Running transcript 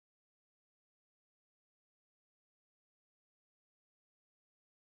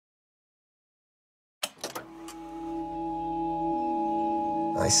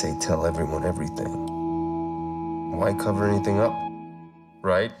I say tell everyone everything. Why cover anything up,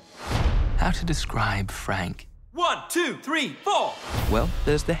 right? How to describe Frank? 1, 2, 3, 4. Well,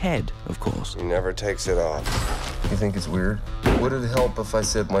 there's the head, of course. He never takes it off. You think it's weird? Would it help if I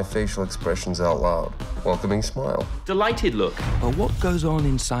said my facial expressions out loud? Welcoming smile. Delighted look. But what goes on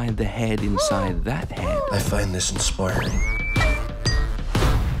inside the head inside that head I find this inspiring.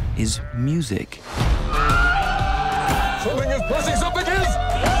 is music. Something is pressing, something is!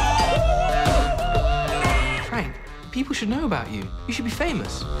 Frank, people should know about you. You should be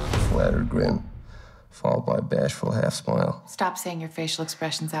famous. Flattered grin, followed by a bashful half smile. Stop saying your facial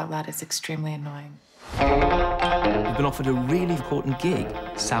expressions out loud. It's extremely annoying. We've been offered a really important gig,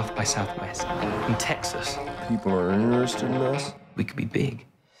 South by Southwest, in Texas. People are interested in us. We could be big.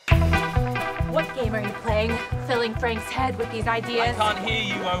 What game are you playing? Filling Frank's head with these ideas? I can't hear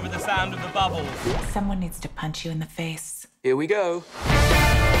you over the sound of the bubbles. Someone needs to punch you in the face. Here we go.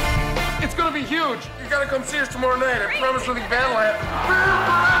 It's gonna be huge! You gotta come see us tomorrow night. I promise nothing bad will happen.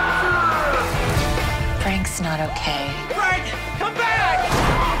 Frank's not okay. Frank, come back!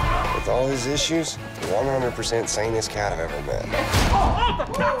 With all his issues, 100% sanest cat I've ever met.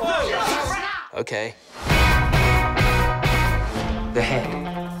 Okay. The head.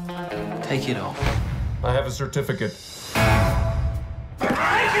 Take it off. I have a certificate.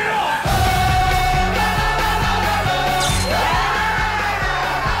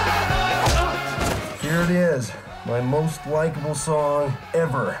 Here it is, my most likable song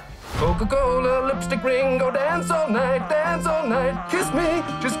ever. Coca-Cola, lipstick ring, go dance all night, dance all night. Kiss me,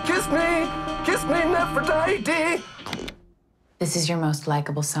 just kiss me, Nefertiti. This is your most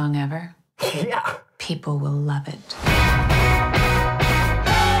likable song ever? Yeah. People will love it.